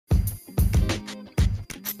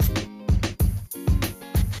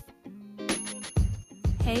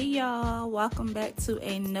Hey y'all, welcome back to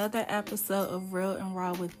another episode of Real and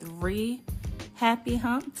Raw with Ree. Happy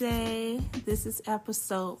Hump Day. This is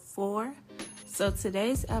episode 4. So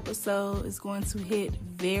today's episode is going to hit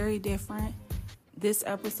very different. This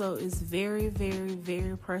episode is very, very,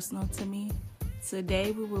 very personal to me.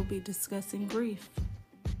 Today we will be discussing grief.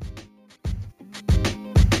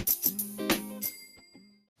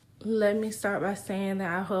 Let me start by saying that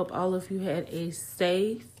I hope all of you had a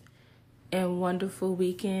safe and wonderful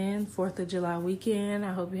weekend, 4th of July weekend.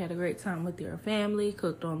 I hope you had a great time with your family,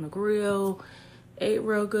 cooked on the grill, ate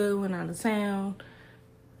real good, went out of town.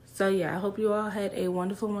 So yeah, I hope you all had a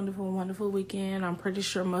wonderful, wonderful, wonderful weekend. I'm pretty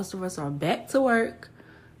sure most of us are back to work,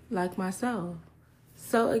 like myself.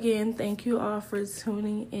 So again, thank you all for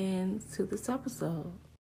tuning in to this episode.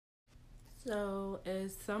 So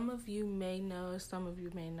as some of you may know, some of you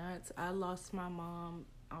may not, I lost my mom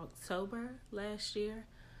October last year.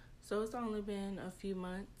 So it's only been a few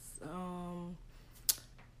months.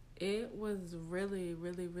 It was really,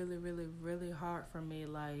 really, really, really, really hard for me.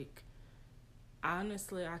 Like,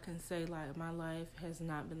 honestly, I can say, like, my life has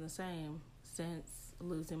not been the same since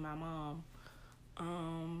losing my mom.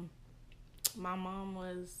 My mom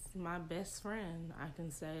was my best friend, I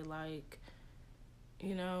can say. Like,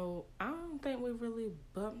 you know, I don't think we really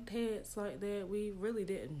bumped heads like that. We really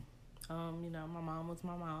didn't. My mom was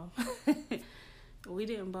my mom. We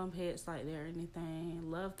didn't bump heads like that or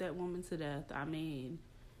anything. Loved that woman to death. I mean,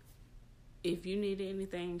 if you needed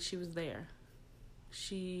anything, she was there.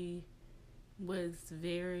 She was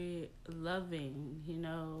very loving,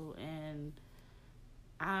 and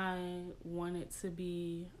I wanted to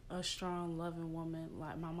be a strong, loving woman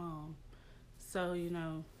like my mom. So,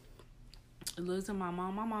 losing my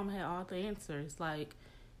mom had all the answers. Like,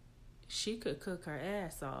 she could cook her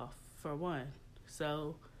ass off, for one.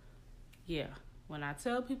 So, yeah. When I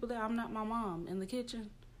tell people that I'm not my mom in the kitchen,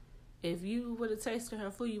 if you would have tasted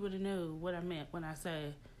her food, you would have known what I meant when I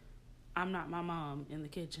say I'm not my mom in the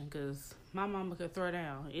kitchen. Because my mama could throw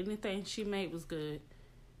down. Anything she made was good.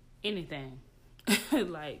 Anything.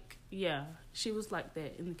 Like, yeah, she was like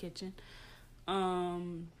that in the kitchen.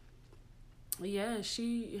 Yeah,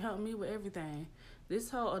 she helped me with everything. This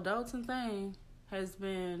whole adulting thing has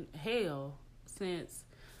been hell since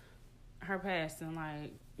her passing.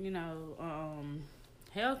 Like,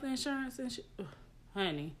 health insurance and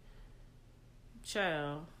honey,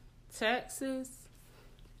 child, taxes.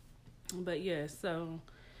 But yeah, so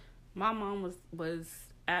my mom was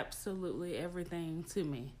absolutely everything to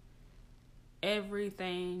me.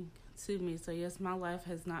 Everything to me. So yes, my life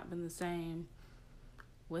has not been the same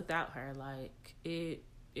without her. Like, it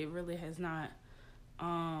really has not.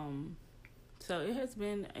 So it has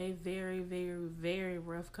been a very, very, very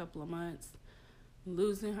rough couple of months.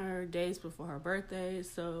 Losing her days before her birthday.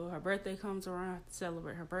 So her birthday comes around, I have to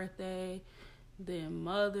celebrate her birthday. Then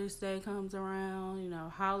Mother's Day comes around.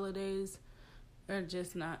 Holidays are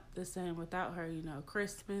just not the same without her.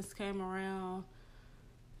 Christmas came around,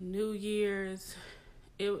 New Year's.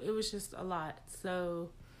 It was just a lot.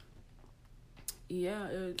 So yeah,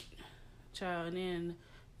 and then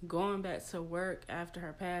going back to work after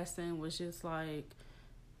her passing was just like,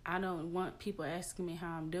 I don't want people asking me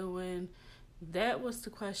how I'm doing. That was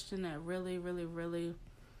the question that really, really, really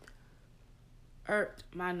irked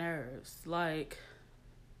my nerves. Like,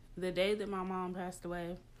 the day that my mom passed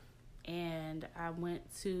away, and I went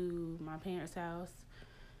to my parents' house,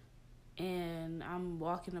 and I'm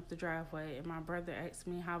walking up the driveway, and my brother asked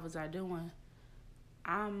me how was I doing.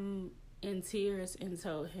 I'm in tears and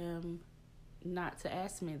told him not to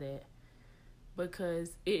ask me that,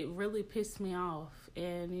 because it really pissed me off.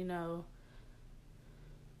 And,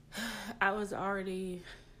 I was already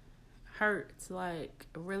hurt, like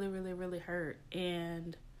really, really, really hurt.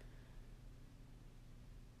 And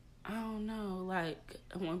I don't know, like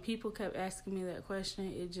when people kept asking me that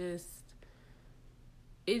question, it just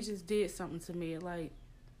did something to me. It like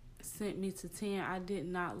sent me to 10. I did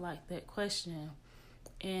not like that question.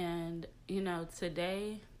 And,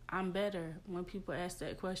 today I'm better when people ask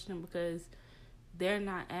that question, because they're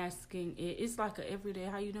not asking it. It's like a everyday,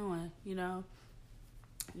 how you doing,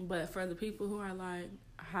 But for the people who are like,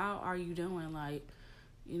 how are you doing? Like,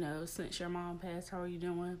 since your mom passed, how are you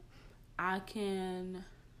doing? I can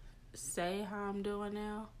say how I'm doing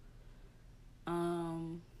now.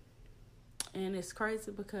 And it's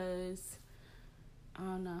crazy because, I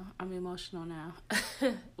don't know, I'm emotional now,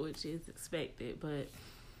 which is expected. But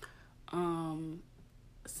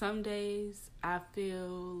some days I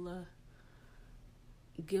feel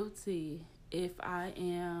guilty if I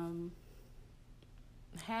am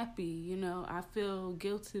happy. I feel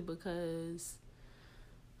guilty because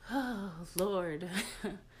Oh, Lord.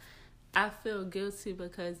 I feel guilty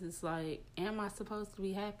because it's like, am I supposed to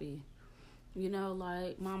be happy? You know,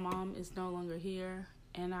 like, my mom is no longer here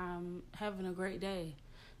and I'm having a great day.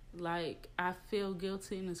 Like, I feel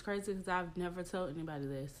guilty, and it's crazy because I've never told anybody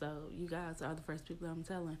this. So, you guys are the first people I'm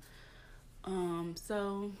telling.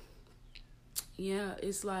 So, yeah,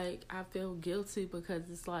 it's like I feel guilty because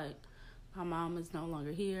it's like my mom is no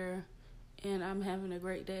longer here and I'm having a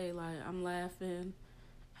great day. Like, I'm laughing,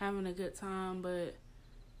 having a good time, but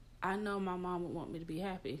I know my mom would want me to be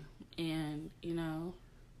happy. And,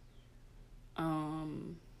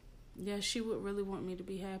 yeah, she would really want me to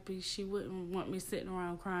be happy. She wouldn't want me sitting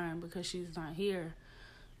around crying because she's not here.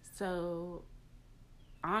 So,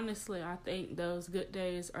 honestly, I think those good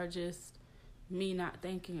days are just me not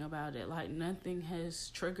thinking about it. Like, nothing has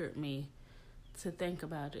triggered me to think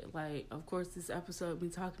about it. Like, of course, this episode me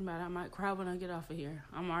talking about it, I might cry when I get off of here.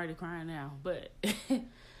 I'm already crying now. But,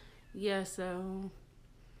 yeah, so,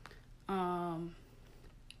 I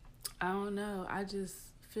don't know. I just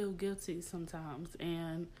feel guilty sometimes.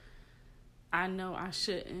 And I know I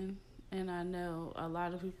shouldn't. And I know a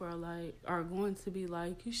lot of people are going to be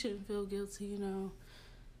like, you shouldn't feel guilty, And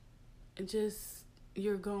just,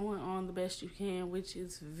 you're going on the best you can, which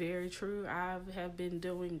is very true. I have been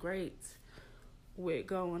doing great with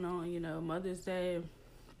going on. Mother's Day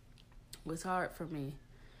was hard for me.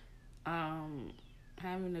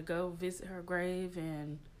 Having to go visit her grave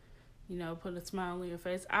and, put a smile on your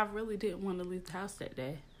face. I really didn't want to leave the house that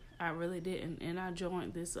day. I really didn't. And I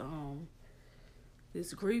joined this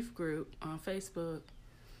grief group on Facebook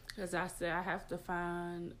because I said I have to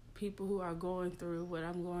find people who are going through what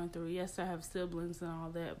I'm going through. Yes, I have siblings and all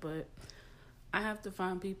that, but I have to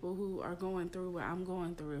find people who are going through what I'm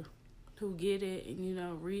going through, who get it,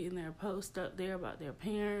 and, reading their post up there about their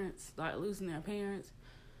parents, like losing their parents.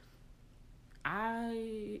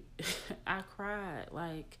 I cried,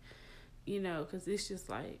 like, because it's just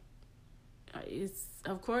like,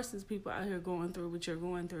 of course, there's people out here going through what you're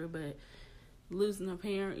going through, but losing a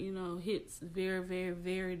parent, hits very, very,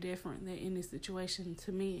 very different than any situation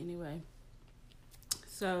to me anyway.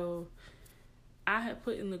 So I had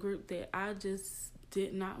put in the group that I just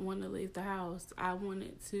did not want to leave the house. I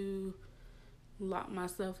wanted to lock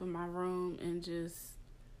myself in my room and just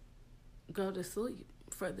go to sleep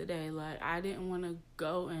for the day. Like, I didn't want to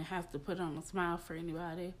go and have to put on a smile for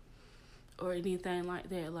anybody or anything like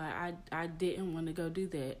that. Like, I didn't want to go do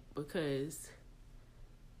that because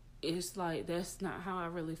it's like, that's not how I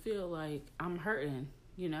really feel. Like, I'm hurting,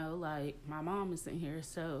 like, my mom isn't here,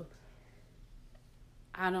 so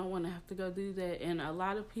I don't want to have to go do that. And a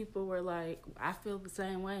lot of people were like, I feel the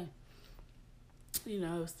same way,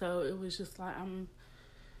 so it was just like, I'm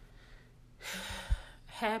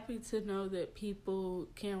happy to know that people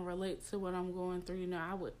can relate to what I'm going through.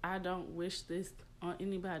 I don't wish this on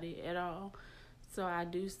anybody at all. So I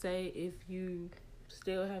do say, if you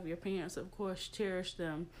still have your parents, of course, cherish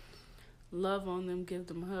them. Love on them, give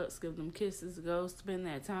them hugs, give them kisses, go spend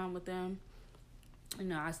that time with them.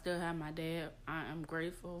 I still have my dad. I am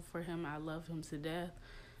grateful for him. I love him to death.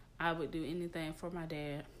 I would do anything for my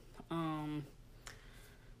dad.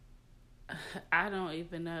 I don't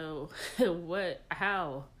even know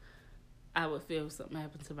how I would feel if something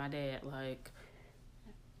happened to my dad. Like,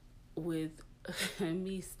 with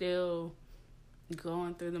me still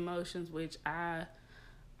going through the motions, which I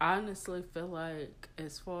honestly feel like,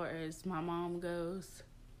 as far as my mom goes,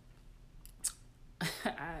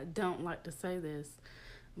 I don't like to say this,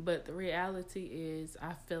 but the reality is,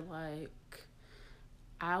 I feel like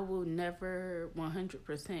I will never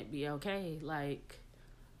 100% be okay, like,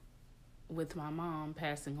 with my mom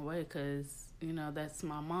passing away, because, that's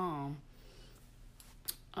my mom.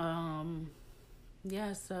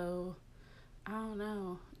 Yeah, so I don't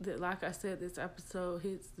know. Like I said, this episode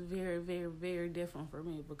hits very, very, very different for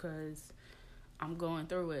me because I'm going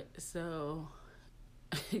through it. So,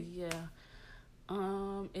 yeah.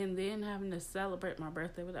 And then having to celebrate my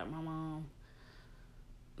birthday without my mom,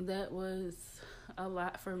 that was a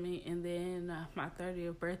lot for me. And then my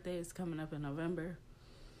 30th birthday is coming up in November.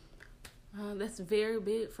 That's very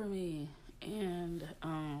big for me. And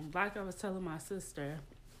like I was telling my sister,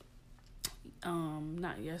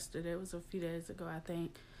 not yesterday, it was a few days ago, I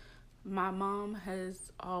think, my mom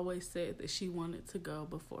has always said that she wanted to go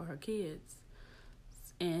before her kids.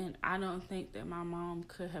 And I don't think that my mom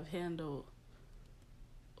could have handled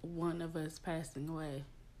one of us passing away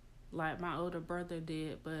like my older brother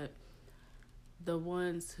did, but the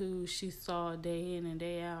ones who she saw day in and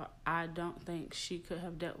day out, I don't think she could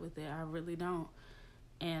have dealt with it. I really don't.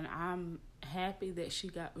 And I'm happy that she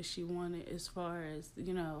got what she wanted as far as,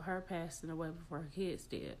 her passing away before her kids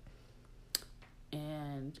did.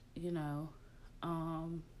 And,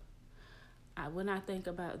 when I think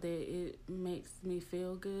about that, it makes me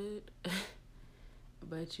feel good.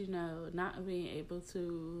 But, not being able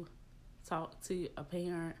to talk to a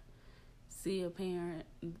parent, see a parent,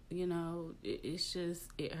 it's just,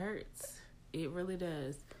 it hurts. It really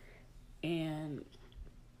does. And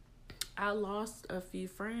I lost a few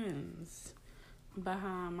friends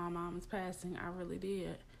behind my mom's passing. I really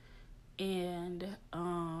did. And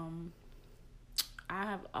I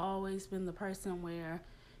have always been the person where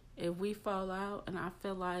if we fall out and I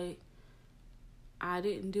feel like I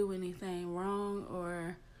didn't do anything wrong,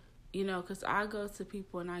 or, because I go to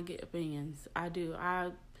people and I get opinions. I do.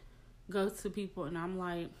 I go to people and I'm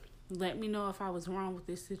like, let me know if I was wrong with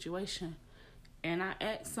this situation. And I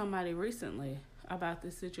asked somebody recently about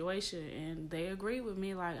this situation, and they agreed with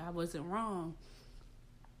me like I wasn't wrong.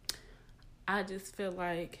 I just feel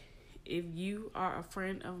like if you are a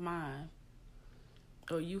friend of mine,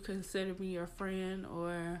 or you consider me your friend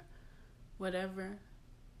or whatever,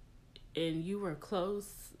 and you were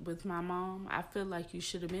close with my mom, I feel like you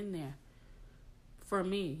should have been there for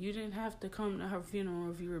me. You didn't have to come to her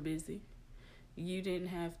funeral if you were busy. You didn't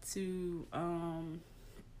have to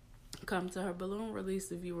come to her balloon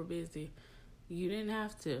release if you were busy. You didn't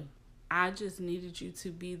have to. I just needed you to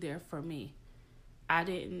be there for me. I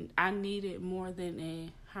needed more than a,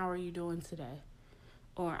 how are you doing today?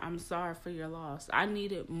 Or I'm sorry for your loss. I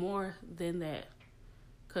needed more than that.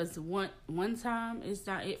 Because one time is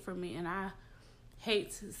not it for me. And I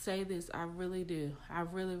hate to say this. I really do. I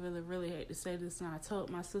really, really, really hate to say this. And I told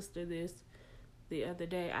my sister this the other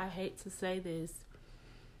day. I hate to say this.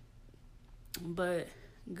 But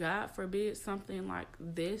God forbid something like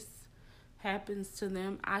this happens to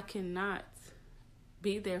them. I cannot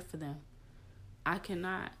be there for them. I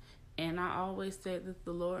cannot. And I always say that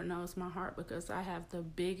the Lord knows my heart, because I have the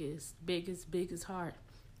biggest heart.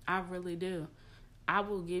 I really do. I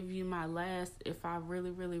will give you my last. If I really,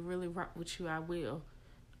 really, really rock with you, I will.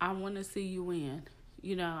 I want to see you win.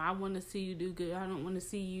 I want to see you do good. I don't want to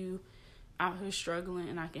see you out here struggling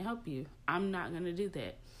and I can help you. I'm not going to do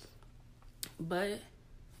that. But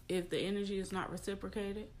if the energy is not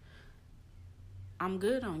reciprocated, I'm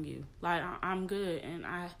good on you. Like, I'm good. And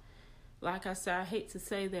like I said, I hate to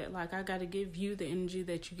say that, like, I got to give you the energy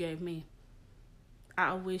that you gave me.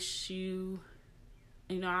 I wish you,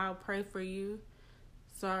 I'll pray for you.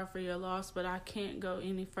 Sorry for your loss, but I can't go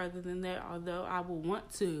any further than that, although I will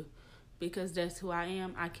want to, because that's who I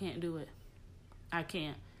am. I can't do it. I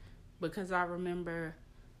can't. Because I remember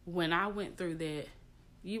when I went through that,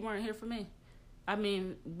 you weren't here for me. I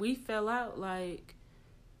mean, we fell out, like,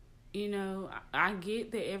 I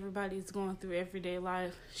get that everybody's going through everyday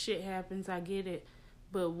life. Shit happens. I get it.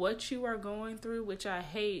 But what you are going through, which I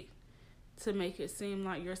hate to make it seem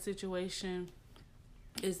like your situation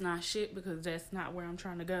is not shit, because that's not where I'm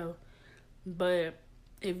trying to go. But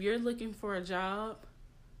if you're looking for a job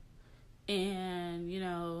and,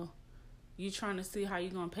 you trying to see how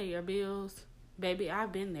you're going to pay your bills, baby,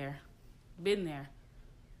 I've been there.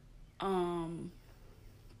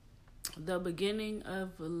 The beginning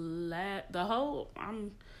of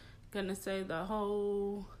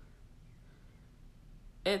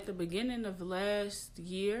at the beginning of last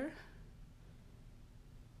year,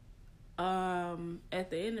 at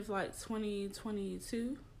the end of like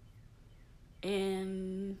 2022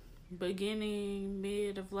 and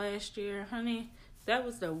mid of last year, honey, that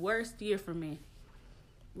was the worst year for me.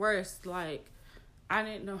 Worst. Like, I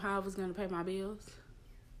didn't know how I was going to pay my bills.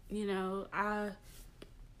 I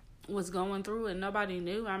was going through and nobody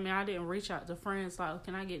knew. I mean, I didn't reach out to friends like,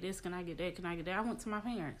 can I get this? Can I get that? Can I get that? I went to my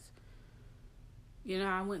parents.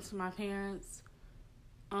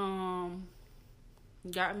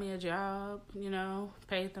 Got me a job,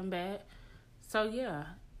 paid them back. So, yeah,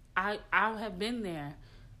 I have been there.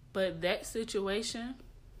 But that situation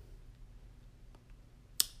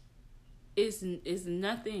is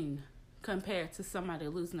nothing compared to somebody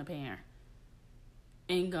losing a parent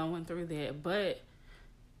and going through that. But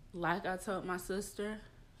like I told my sister,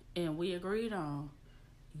 and we agreed on,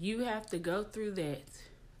 you have to go through that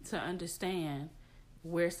to understand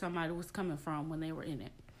where somebody was coming from when they were in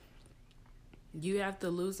it. You have to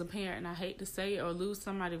lose a parent, and I hate to say it, or lose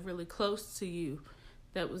somebody really close to you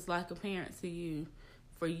that was like a parent to you,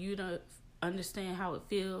 for you to understand how it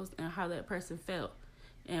feels and how that person felt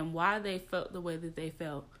and why they felt the way that they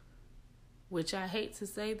felt. Which I hate to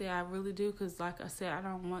say that, I really do, because like I said, I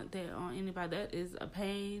don't want that on anybody. That is a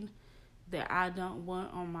pain that I don't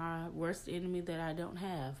want on my worst enemy that I don't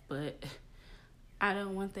have. But I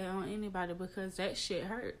don't want that on anybody because that shit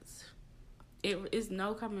hurts. It is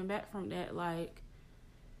no coming back from that. Like,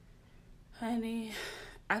 honey,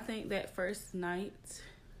 I think that first night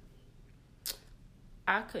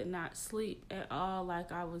I could not sleep at all.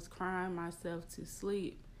 Like, I was crying myself to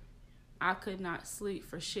sleep. I could not sleep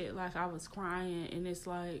for shit. Like, I was crying, and it's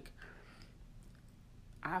like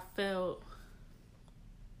I felt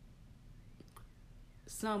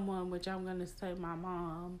someone, which I'm going to say my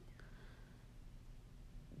mom,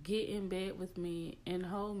 get in bed with me and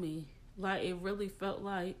hold me. Like, it really felt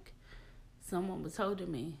like someone was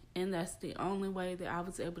holding me. And that's the only way that I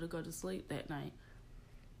was able to go to sleep that night.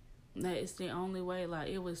 That is the only way. Like,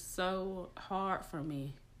 it was so hard for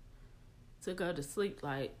me to go to sleep.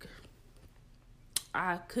 Like,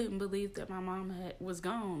 I couldn't believe that my mom was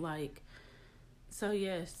gone. Like, so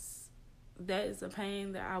yes, that is a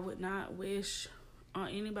pain that I would not wish on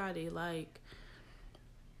anybody. Like,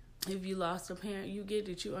 if you lost a parent, you get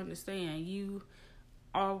it, you understand. You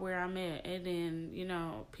are where I'm at. And then, you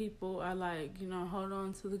know, people are like, you know, hold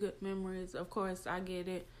on to the good memories. Of course, I get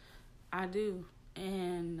it. I do.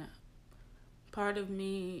 And part of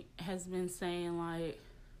me has been saying, like,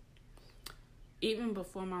 even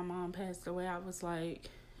before my mom passed away, I was like,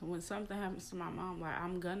 when something happens to my mom, like,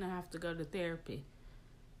 I'm gonna have to go to therapy.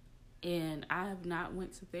 And I have not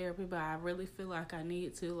went to therapy, but I really feel like I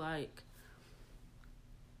need to. Like,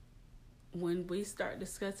 when we start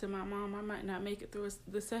discussing my mom, I might not make it through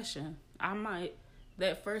the session.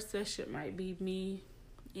 That first session might be me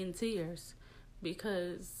in tears,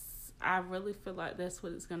 because I really feel like that's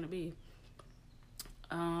what it's gonna be.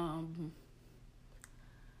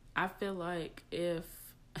 I feel like if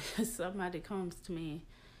somebody comes to me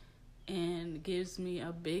and gives me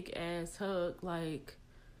a big ass hug, like,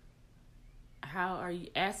 how are you?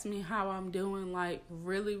 Ask me how I'm doing. Like,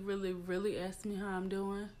 really, really, really ask me how I'm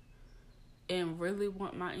doing, and really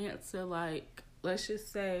want my answer. Like, let's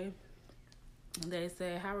just say they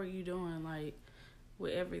say, how are you doing? Like,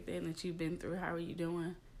 with everything that you've been through, how are you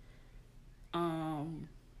doing?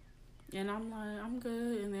 And I'm like, I'm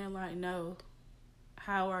good. And they're like, no,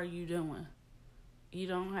 how are you doing? You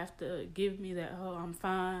don't have to give me that, oh, I'm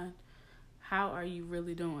fine. How are you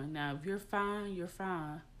really doing? Now, if you're fine, you're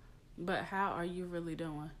fine. But how are you really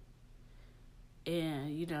doing?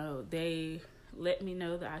 And, you know, they let me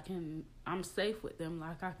know that I'm safe with them.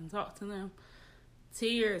 Like, I can talk to them.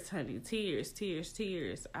 Tears, honey, tears, tears,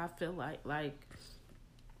 tears. I feel like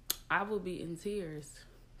I will be in tears.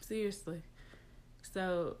 Seriously.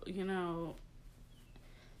 So, you know,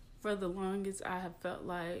 for the longest, I have felt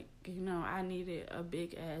like, you know, I needed a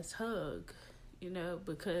big ass hug, you know,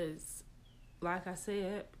 because, like I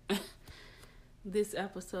said, this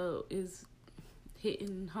episode is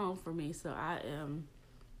hitting home for me. So I am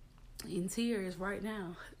in tears right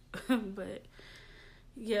now. But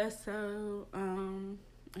yeah, so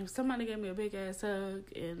if somebody gave me a big ass hug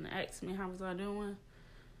and asked me how was I doing,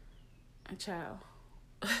 a child,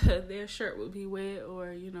 their shirt would be wet,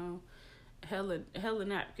 or, you know, hella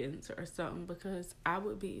napkins or something, because I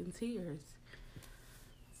would be in tears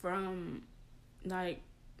from, like,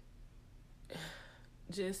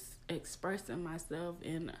 just expressing myself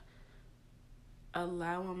and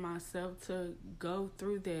allowing myself to go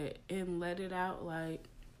through that and let it out. Like,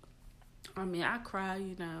 I mean, I cry,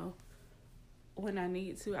 you know, when I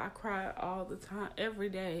need to. I cry all the time, every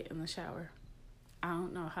day in the shower. I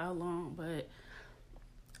don't know how long, but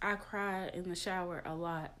I cry in the shower a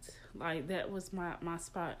lot. Like, that was my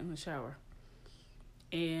spot in the shower.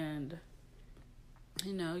 And,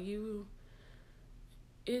 you know,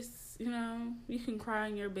 it's, you know, you can cry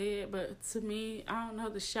in your bed, but to me, I don't know,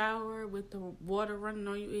 the shower with the water running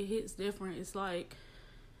on you, it hits different. It's like,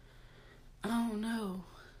 I don't know.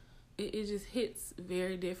 It just hits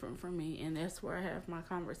very different for me. And that's where I have my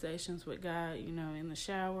conversations with God, you know, in the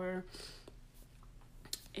shower.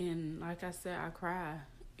 And like I said, I cry,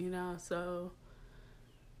 you know. So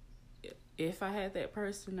if I had that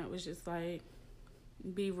person that was just like,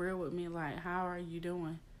 be real with me, like, how are you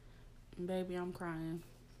doing? Baby, I'm crying.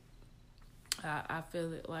 I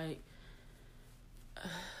feel it, like,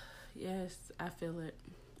 yes, I feel it.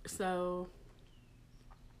 So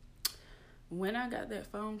when I got that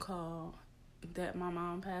phone call that my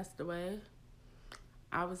mom passed away,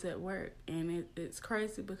 I was at work, and it's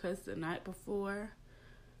crazy because the night before,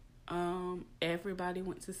 everybody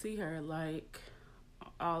went to see her. Like,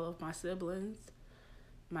 all of my siblings,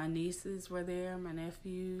 my nieces were there, my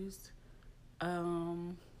nephews,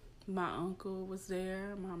 my uncle was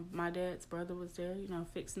there, my dad's brother was there, you know,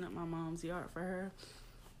 fixing up my mom's yard for her.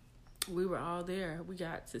 We were all there. We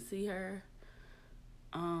got to see her.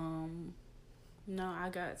 I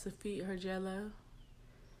got to feed her Jello.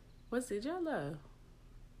 Was it Jello?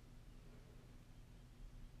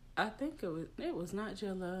 I think it was not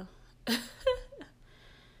Jello.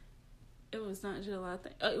 It was not Jello. I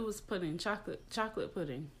think it was pudding, chocolate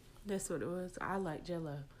pudding. That's what it was. I like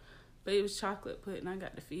Jello, but it was chocolate pudding. I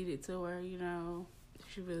got to feed it to her.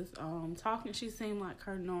 She was talking. She seemed like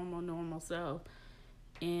her normal self.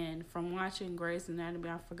 And from watching Grey's Anatomy,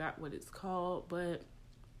 I forgot what it's called, but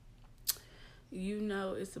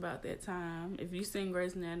it's about that time. If you seen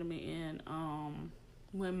Grey's Anatomy and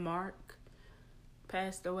when Mark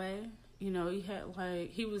passed away, he had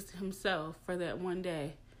he was himself for that one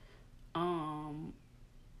day.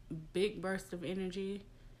 Big burst of energy,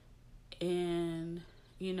 and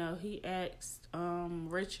he asked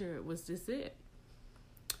Richard, was this it?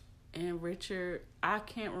 And Richard, I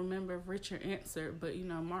can't remember if Richard answered, but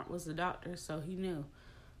Mark was a doctor, so he knew.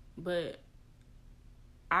 But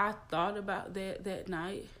I thought about that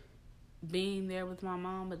night, being there with my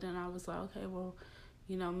mom, but then I was like, okay, well,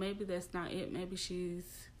 maybe that's not it. Maybe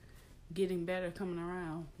she's getting better coming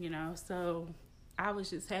around, So I was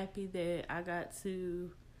just happy that I got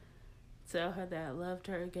to tell her that I loved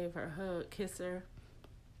her, gave her a hug, kiss her.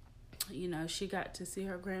 She got to see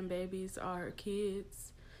her grandbabies, all her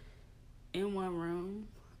kids, in one room.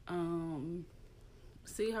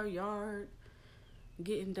 See her yard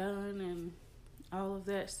getting done and all of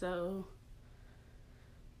that. So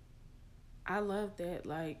I love that.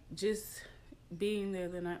 Like, just being there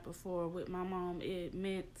the night before with my mom, it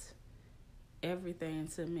meant everything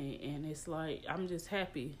to me. And it's like, I'm just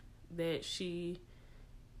happy that she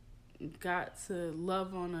got to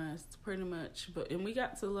love on us pretty much. And we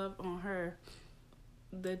got to love on her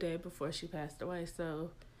the day before she passed away.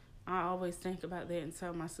 So I always think about that and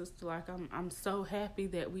tell my sister, like, I'm so happy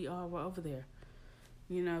that we all were over there.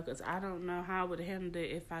 Because I don't know how I would have handled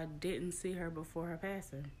it if I didn't see her before her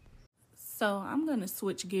passing. So I'm going to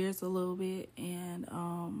switch gears a little bit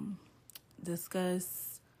and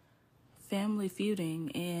discuss family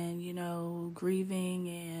feuding and, grieving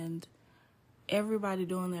and everybody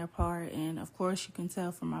doing their part. And, of course, you can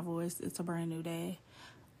tell from my voice, it's a brand new day.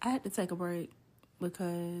 I had to take a break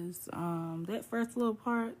because that first little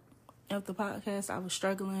part of the podcast, I was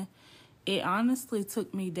struggling. It honestly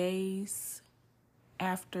took me days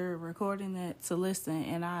after recording that to listen,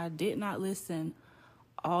 and I did not listen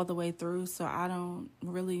all the way through, so I don't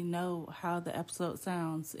really know how the episode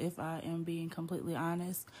sounds, if I am being completely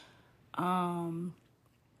honest.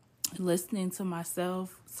 Listening to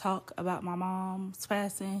myself talk about my mom's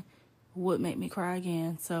passing would make me cry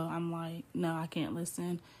again, so I'm like, no, I can't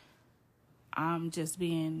listen. I'm just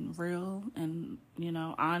being real and,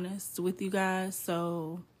 honest with you guys,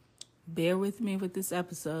 so bear with me with this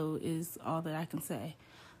episode is all that I can say.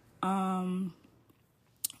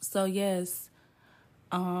 So yes,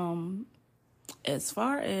 as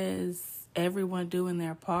far as everyone doing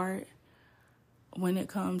their part, when it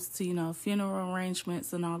comes to, funeral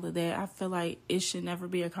arrangements and all of that, I feel like it should never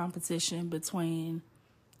be a competition between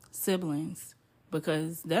siblings,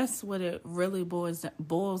 because that's what it really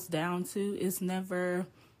boils down to. It's never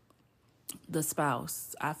the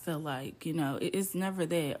spouse. I feel like, it's never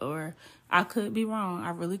that. Or I could be wrong. I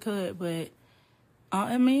really could. But,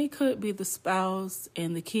 it could be the spouse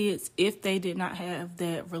and the kids if they did not have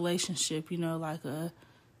that relationship, like a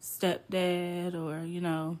stepdad or,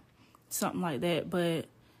 something like that. But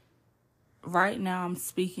right now I'm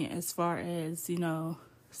speaking as far as,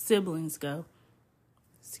 siblings go.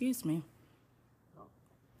 Excuse me.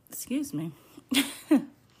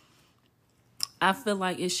 I feel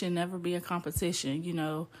like it should never be a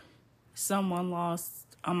competition. Someone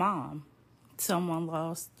lost a mom. Someone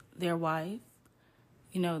lost their wife,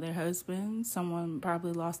 their husband. Someone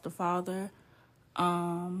probably lost a father,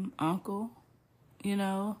 uncle,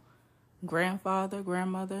 grandfather,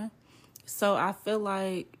 grandmother. So I feel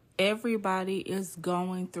like everybody is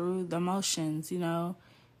going through the motions,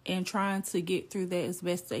 and trying to get through that as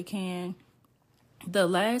best they can. The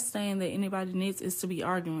last thing that anybody needs is to be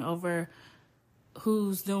arguing over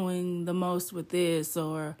who's doing the most with this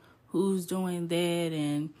or who's doing that.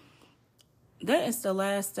 And that is the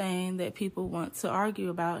last thing that people want to argue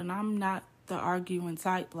about. And I'm not the arguing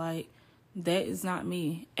type. Like, that is not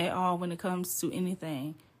me at all when it comes to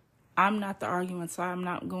anything. I'm not the arguing type. I'm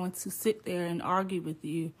not going to sit there and argue with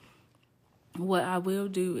you. What I will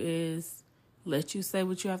do is let you say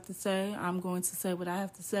what you have to say. I'm going to say what I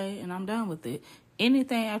have to say, and I'm done with it.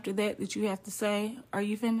 Anything after that you have to say, are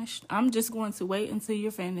you finished? I'm just going to wait until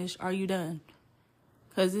you're finished. Are you done?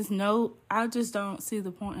 Because I just don't see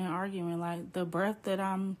the point in arguing. Like, the breath that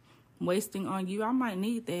I'm wasting on you, I might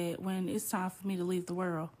need that when it's time for me to leave the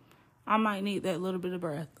world. I might need that little bit of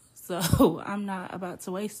breath. So I'm not about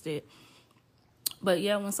to waste it. But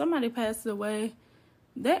yeah, when somebody passes away,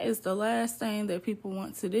 that is the last thing that people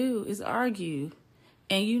want to do is argue.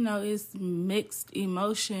 And it's mixed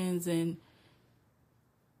emotions and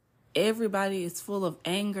everybody is full of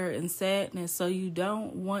anger and sadness. So you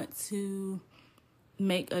don't want to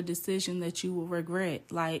make a decision that you will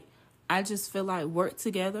regret. Like, I just feel like work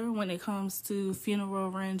together when it comes to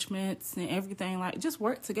funeral arrangements and everything. Like, just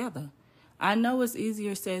work together. I know it's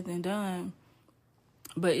easier said than done,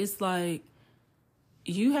 but it's like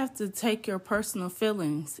you have to take your personal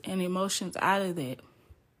feelings and emotions out of that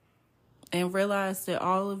and realize that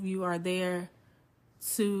all of you are there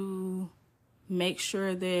to make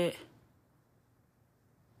sure that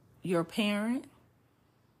your parent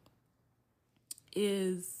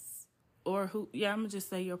is, I'm going to just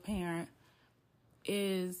say your parent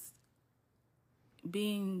is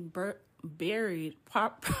being buried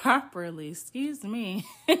properly,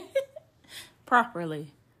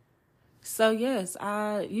 properly. So yes,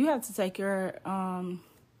 you have to take your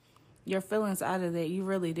feelings out of that. You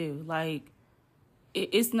really do. Like,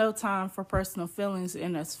 it's no time for personal feelings.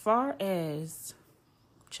 And as far as,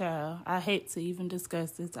 child, I hate to even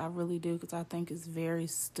discuss this. I really do, because I think it's very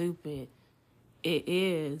stupid. It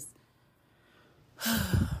is.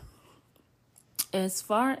 As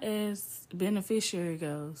far as beneficiary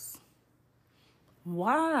goes,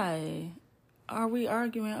 why are we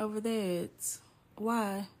arguing over that?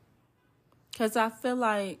 Why? Because I feel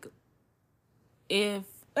like if,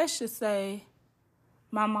 let's just say,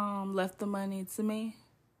 my mom left the money to me,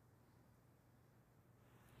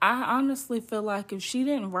 I honestly feel like if she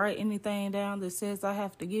didn't write anything down that says I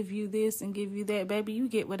have to give you this and give you that, baby, you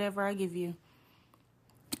get whatever I give you.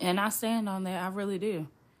 And I stand on that. I really do.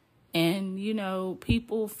 And,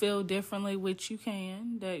 people feel differently, which you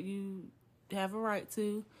can, that you have a right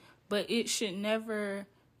to. But it should never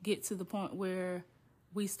get to the point where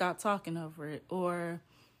we stop talking over it. Or,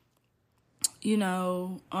 we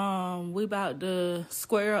about to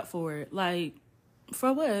square up for it. Like,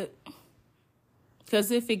 for what? Because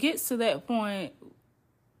if it gets to that point,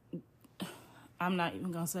 I'm not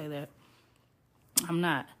even going to say that. I'm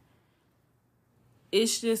not.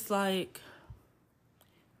 It's just like,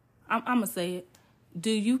 I'm going to say it. Do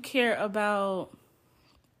you care about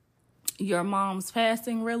your mom's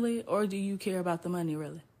passing, really? Or do you care about the money,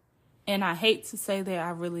 really? And I hate to say that,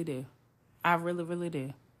 I really do. I really, really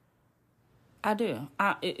do. I do.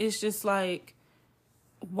 It's just like,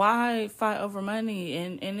 why fight over money?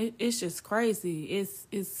 And it's just crazy.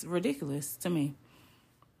 It's ridiculous to me.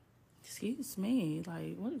 Excuse me.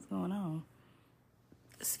 Like, what is going on?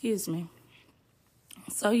 Excuse me.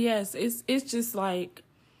 So yes, it's just like,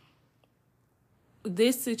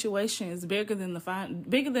 this situation is bigger than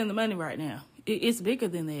the money right now. It's bigger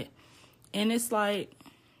than that. And it's like,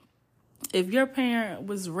 if your parent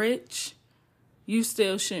was rich, you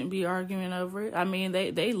still shouldn't be arguing over it. I mean,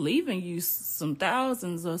 they leaving you some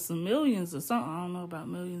thousands or some millions or something. I don't know about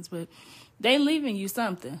millions, but they leaving you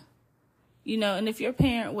something. And if your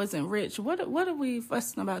parent wasn't rich, what are we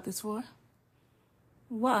fussing about this for?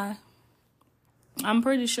 Why? I'm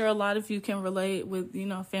pretty sure a lot of you can relate with,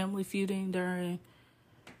 family feuding during,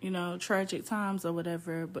 tragic times or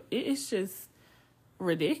whatever. But it's just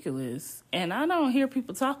ridiculous. And I don't hear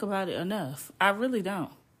people talk about it enough. I really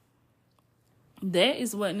don't. That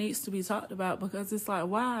is what needs to be talked about, because it's like,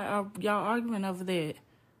 why are y'all arguing over that?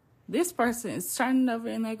 This person is turning over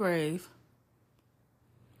in their grave.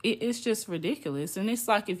 It's just ridiculous. And it's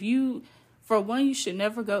like, for one, you should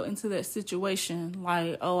never go into that situation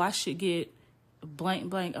like, oh, I should get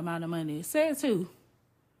blank amount of money. Say it too.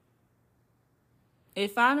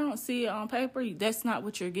 If I don't see it on paper, that's not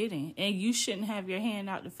what you're getting. And you shouldn't have your hand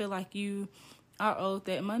out to feel like you are owed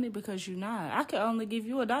that money, because you're not. I could only give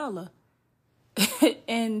you $1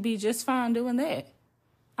 and be just fine doing that.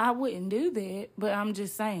 I wouldn't do that, but I'm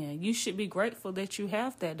just saying, you should be grateful that you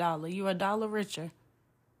have that dollar. You're $1 richer.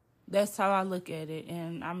 That's how I look at it.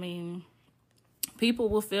 And I mean, people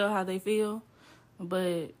will feel how they feel,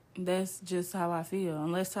 but that's just how I feel.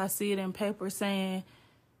 Unless I see it in paper saying,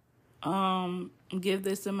 give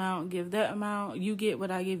this amount, give that amount, you get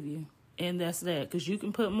what I give you. And that's that. Because you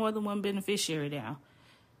can put more than one beneficiary down.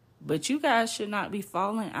 But you guys should not be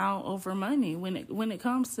falling out over money when it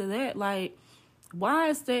comes to that. Like, why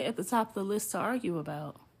is that at the top of the list to argue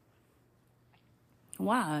about?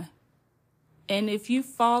 Why? And if you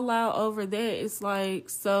fall out over that, it's like,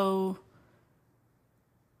 so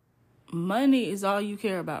money is all you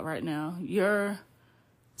care about right now.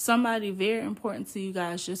 Somebody very important to you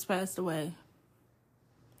guys just passed away.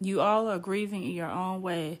 You all are grieving in your own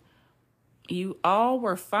way. You all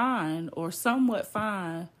were fine or somewhat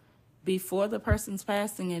fine before the person's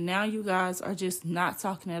passing, and now you guys are just not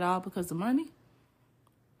talking at all because of money?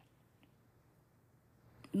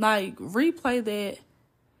 Like, replay that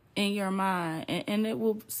in your mind, and it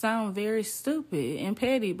will sound very stupid and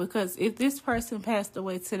petty, because if this person passed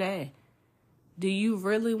away today, do you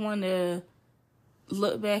really want to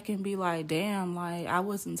look back and be like, damn, like, I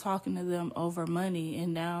wasn't talking to them over money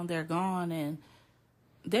and now they're gone? And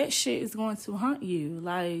that shit is going to haunt you.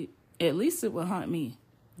 Like, at least it will haunt me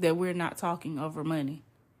that we're not talking over money.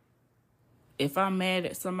 If I'm mad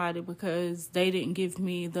at somebody because they didn't give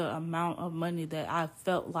me the amount of money that I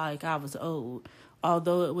felt like I was owed,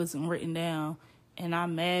 although it wasn't written down, and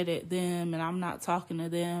I'm mad at them and I'm not talking to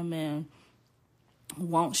them and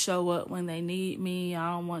won't show up when they need me,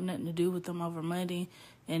 I don't want nothing to do with them over money,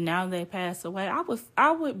 and now they pass away,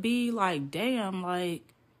 I would be like, damn, like,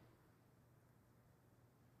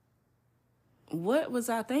 what was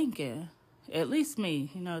I thinking? At least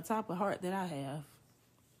me, the type of heart that I have.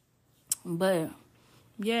 But,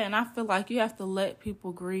 yeah, and I feel like you have to let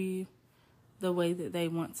people grieve the way that they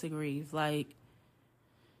want to grieve. Like,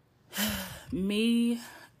 me,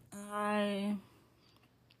 I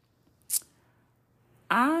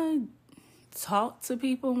talked to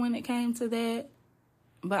people when it came to that,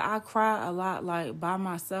 but I cry a lot, like, by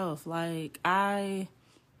myself. Like, I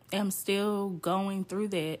am still going through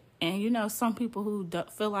that. And, some people who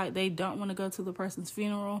feel like they don't want to go to the person's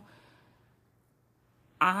funeral,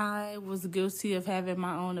 I was guilty of having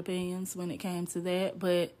my own opinions when it came to that.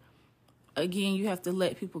 But, again, you have to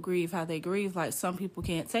let people grieve how they grieve. Like, some people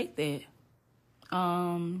can't take that.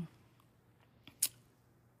 Some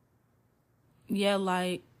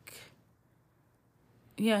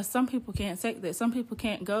people can't take that. Some people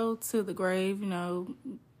can't go to the grave,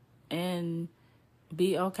 and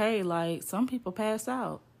be okay. Like, some people pass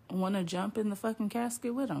out, want to jump in the fucking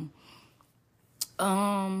casket with them.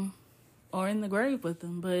 Or in the grave with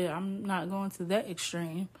them. But I'm not going to that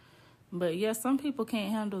extreme. But, yeah, some people can't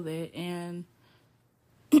handle that. And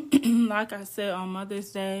like I said, on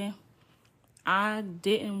Mother's Day, I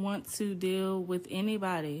didn't want to deal with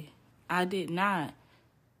anybody. I did not.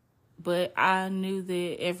 But I knew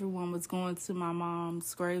that everyone was going to my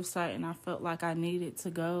mom's gravesite, and I felt like I needed to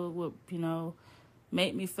go. Would,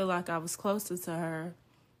 make me feel like I was closer to her.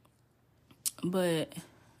 But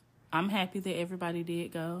I'm happy that everybody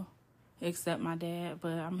did go, except my dad.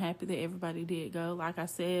 But I'm happy that everybody did go. Like I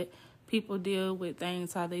said, people deal with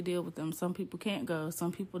things how they deal with them. Some people can't go.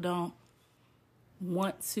 Some people don't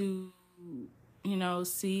want to,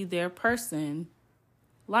 see their person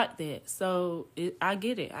like that. So I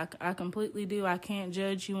get it. I completely do. I can't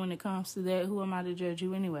judge you when it comes to that. Who am I to judge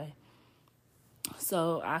you anyway?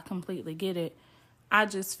 So I completely get it. I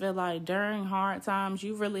just feel like during hard times,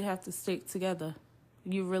 you really have to stick together.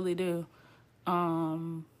 You really do.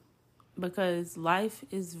 Because life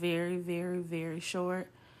is very, very, very short.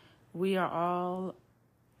 We are all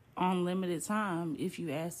on limited time, if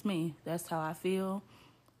you ask me. That's how I feel.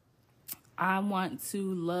 I want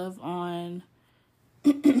to love on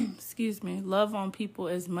people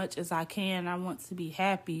as much as I can. I want to be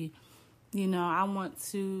happy. I want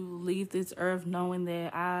to leave this earth knowing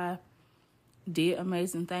that I did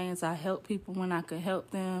amazing things. I helped people when I could help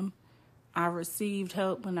them. I received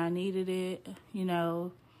help when I needed it.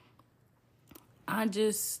 I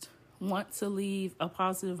just want to leave a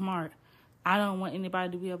positive mark. I don't want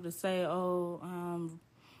anybody to be able to say,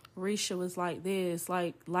 Risha was like this,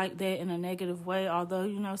 like that in a negative way.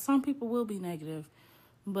 Although, some people will be negative.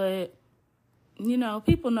 But,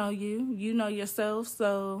 people know you. You know yourself.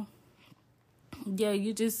 So, yeah,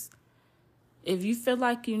 if you feel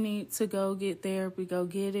like you need to go get therapy, go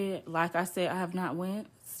get it. Like I said, I have not went.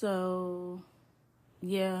 So,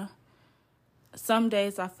 yeah. Some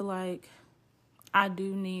days I feel like I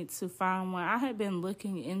do need to find one. I had been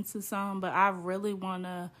looking into some, but I really want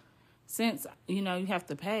to, since, you have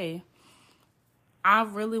to pay, I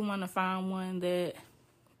really want to find one that,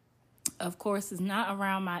 of course, is not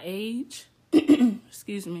around my age.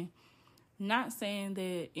 Excuse me. Not saying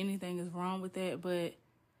that anything is wrong with that, but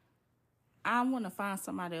I want to find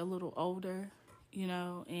somebody a little older,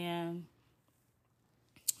 and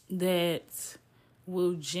that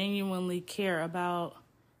will genuinely care about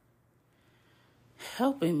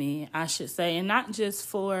helping me, I should say. And not just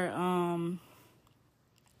for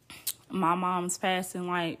my mom's passing,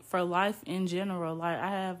 like for life in general. Like, I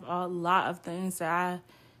have a lot of things that I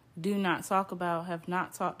do not talk about, have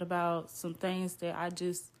not talked about, some things that I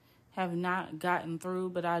just have not gotten through,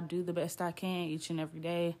 but I do the best I can each and every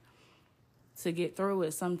day to get through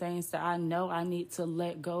it. Some things that I know I need to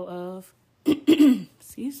let go of.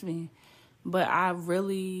 Excuse me. But I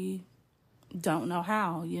really don't know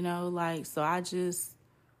how, like, so I just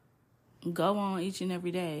go on each and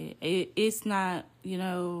every day. It's not,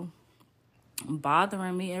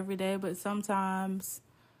 bothering me every day, but sometimes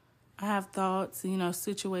I have thoughts,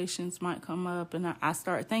 situations might come up and I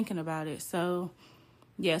start thinking about it. So,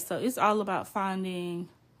 yeah, so it's all about finding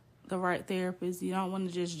the right therapist. You don't want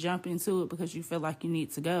to just jump into it because you feel like you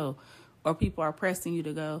need to go or people are pressing you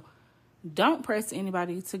to go. Don't press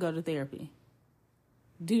anybody to go to therapy.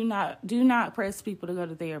 Do not press people to go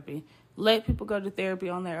to therapy. Let people go to therapy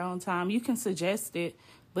on their own time. You can suggest it,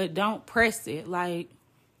 but don't press it. Like,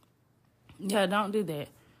 yeah, don't do that.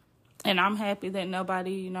 And I'm happy that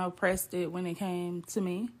nobody, pressed it when it came to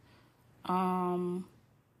me.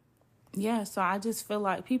 Yeah, so I just feel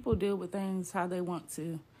like people deal with things how they want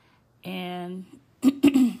to. And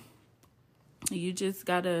you just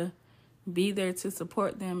got to be there to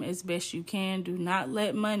support them as best you can. Do not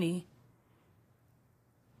let money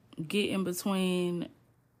get in between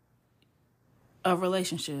a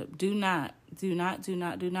relationship. Do not,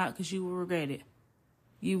 because you will regret it.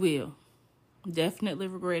 You will. Definitely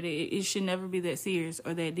regret it. It should never be that serious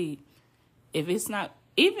or that deep. If it's not,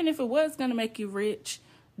 even if it was going to make you rich,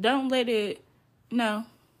 don't let it, no.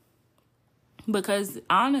 Because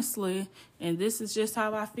honestly, and this is just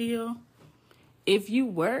how I feel, if you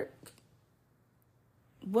work,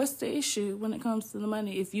 what's the issue when it comes to the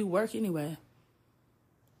money if you work anyway?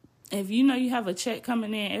 If you know you have a check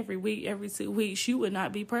coming in every week, every 2 weeks, you would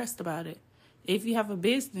not be pressed about it. If you have a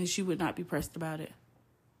business, you would not be pressed about it.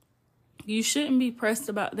 You shouldn't be pressed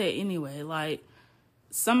about that anyway. Like,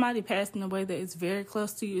 somebody passing away that is very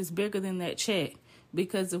close to you is bigger than that check.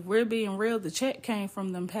 Because if we're being real, the check came from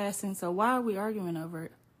them passing. So why are we arguing over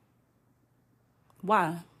it?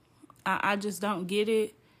 Why? I just don't get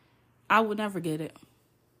it. I would never get it.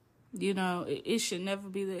 It should never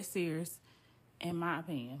be that serious, in my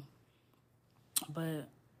opinion. But,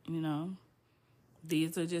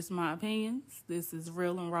 these are just my opinions. This is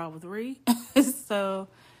Real and Raw with Ree. So,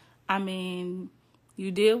 I mean,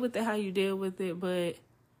 you deal with it how you deal with it, but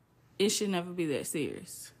it should never be that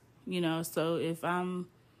serious. So if I'm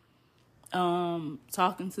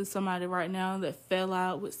talking to somebody right now that fell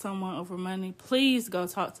out with someone over money, please go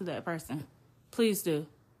talk to that person. Please do.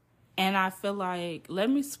 And I feel like, let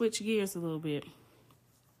me switch gears a little bit.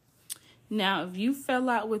 Now, if you fell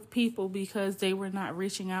out with people because they were not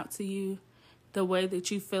reaching out to you the way that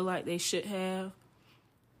you feel like they should have,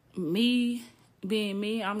 me being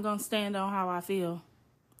me, I'm going to stand on how I feel.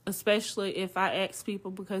 Especially if I ask people,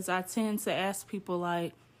 because I tend to ask people,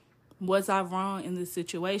 like, was I wrong in this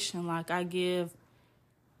situation? Like, I give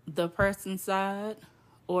the person's side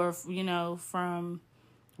or, from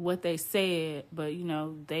what they said, but,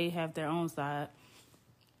 they have their own side.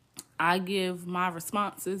 I give my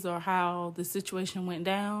responses or how the situation went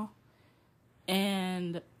down,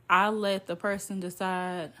 and I let the person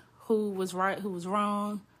decide who was right, who was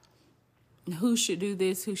wrong, who should do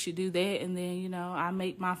this, who should do that, and then, I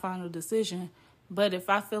make my final decision. But if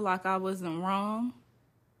I feel like I wasn't wrong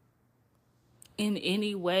in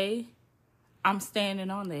any way, I'm standing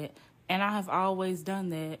on that. And I have always done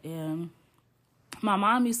that. And my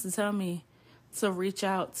mom used to tell me to reach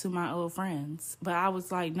out to my old friends, but I was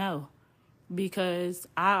like, no, because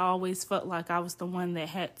I always felt like I was the one that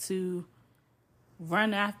had to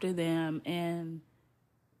run after them and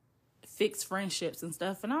fix friendships and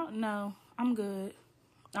stuff. And I don't know. I'm good.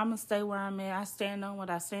 I'm going to stay where I'm at. I stand on what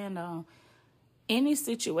I stand on. Any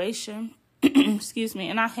situation, excuse me,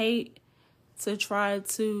 and I hate to try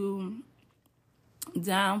to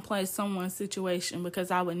downplay someone's situation because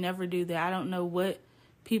I would never do that. I don't know what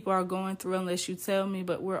people are going through unless you tell me,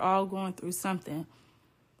 but we're all going through something.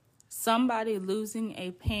 Somebody losing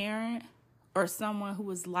a parent or someone who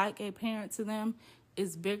is like a parent to them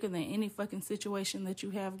is bigger than any fucking situation that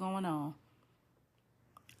you have going on.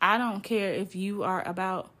 I don't care if you are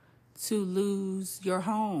about to lose your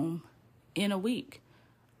home in a week.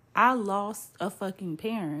 I lost a fucking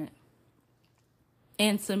parent.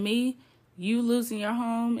 And to me, you losing your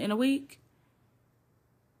home in a week,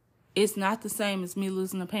 it's not the same as me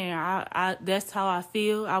losing a parent. I that's how I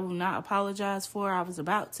feel. I will not apologize for it. I was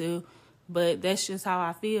about to, but that's just how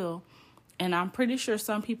I feel. And I'm pretty sure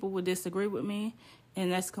some people would disagree with me,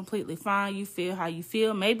 and that's completely fine. You feel how you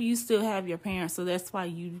feel. Maybe you still have your parents, so that's why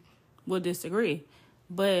you will disagree.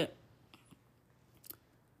 But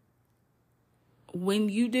when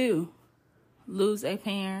you do lose a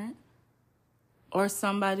parent or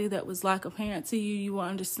somebody that was like a parent to you, you will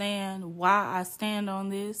understand why I stand on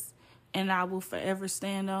this, and I will forever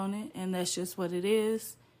stand on it, and that's just what it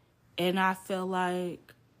is. And I feel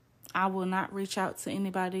like I will not reach out to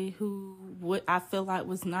anybody who I feel like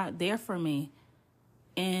was not there for me.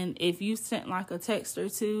 And if you sent like a text or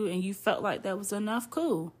two and you felt like that was enough,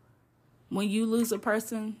 cool. When you lose a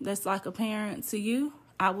person that's like a parent to you,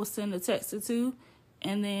 I will send a text or two,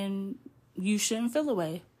 and then you shouldn't feel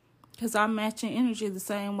away, because I'm matching energy the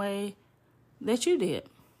same way that you did.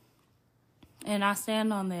 And I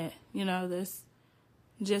stand on that. That's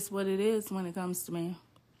just what it is when it comes to me.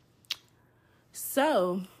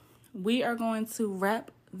 So we are going to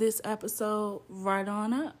wrap this episode right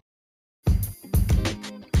on up.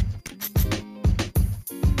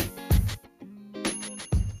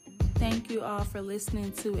 Thank you all for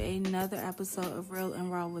listening to another episode of Real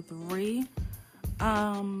and Raw with Ree.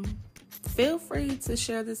 Feel free to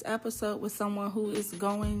share this episode with someone who is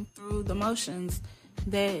going through the motions,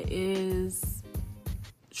 that is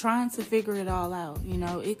trying to figure it all out.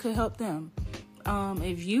 It could help them.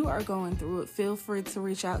 If you are going through it, feel free to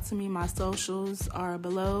reach out to me. My socials are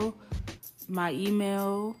below. My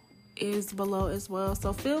email is below as well.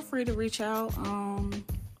 So feel free to reach out.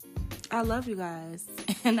 I love you guys.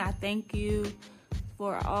 And I thank you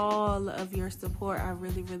for all of your support. I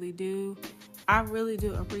really, really do. I really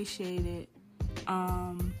do appreciate it.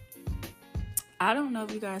 I don't know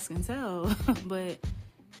if you guys can tell, but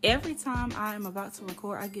every time I am about to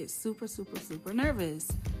record, I get super, super, super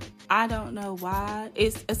nervous. I don't know why.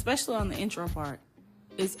 It's especially on the intro part.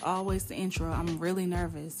 It's always the intro. I'm really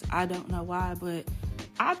nervous. I don't know why, but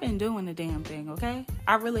I've been doing the damn thing, okay?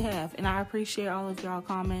 I really have. And I appreciate all of y'all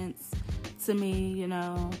comments to me,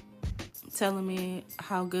 telling me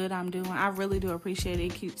how good I'm doing. I really do appreciate it.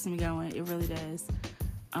 It keeps me going. It really does.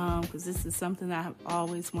 Because this is something that I've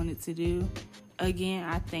always wanted to do. Again,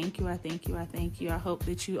 I thank you. I thank you. I thank you. I hope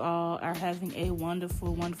that you all are having a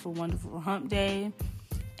wonderful, wonderful, wonderful hump day.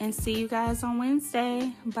 And see you guys on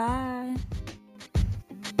Wednesday. Bye.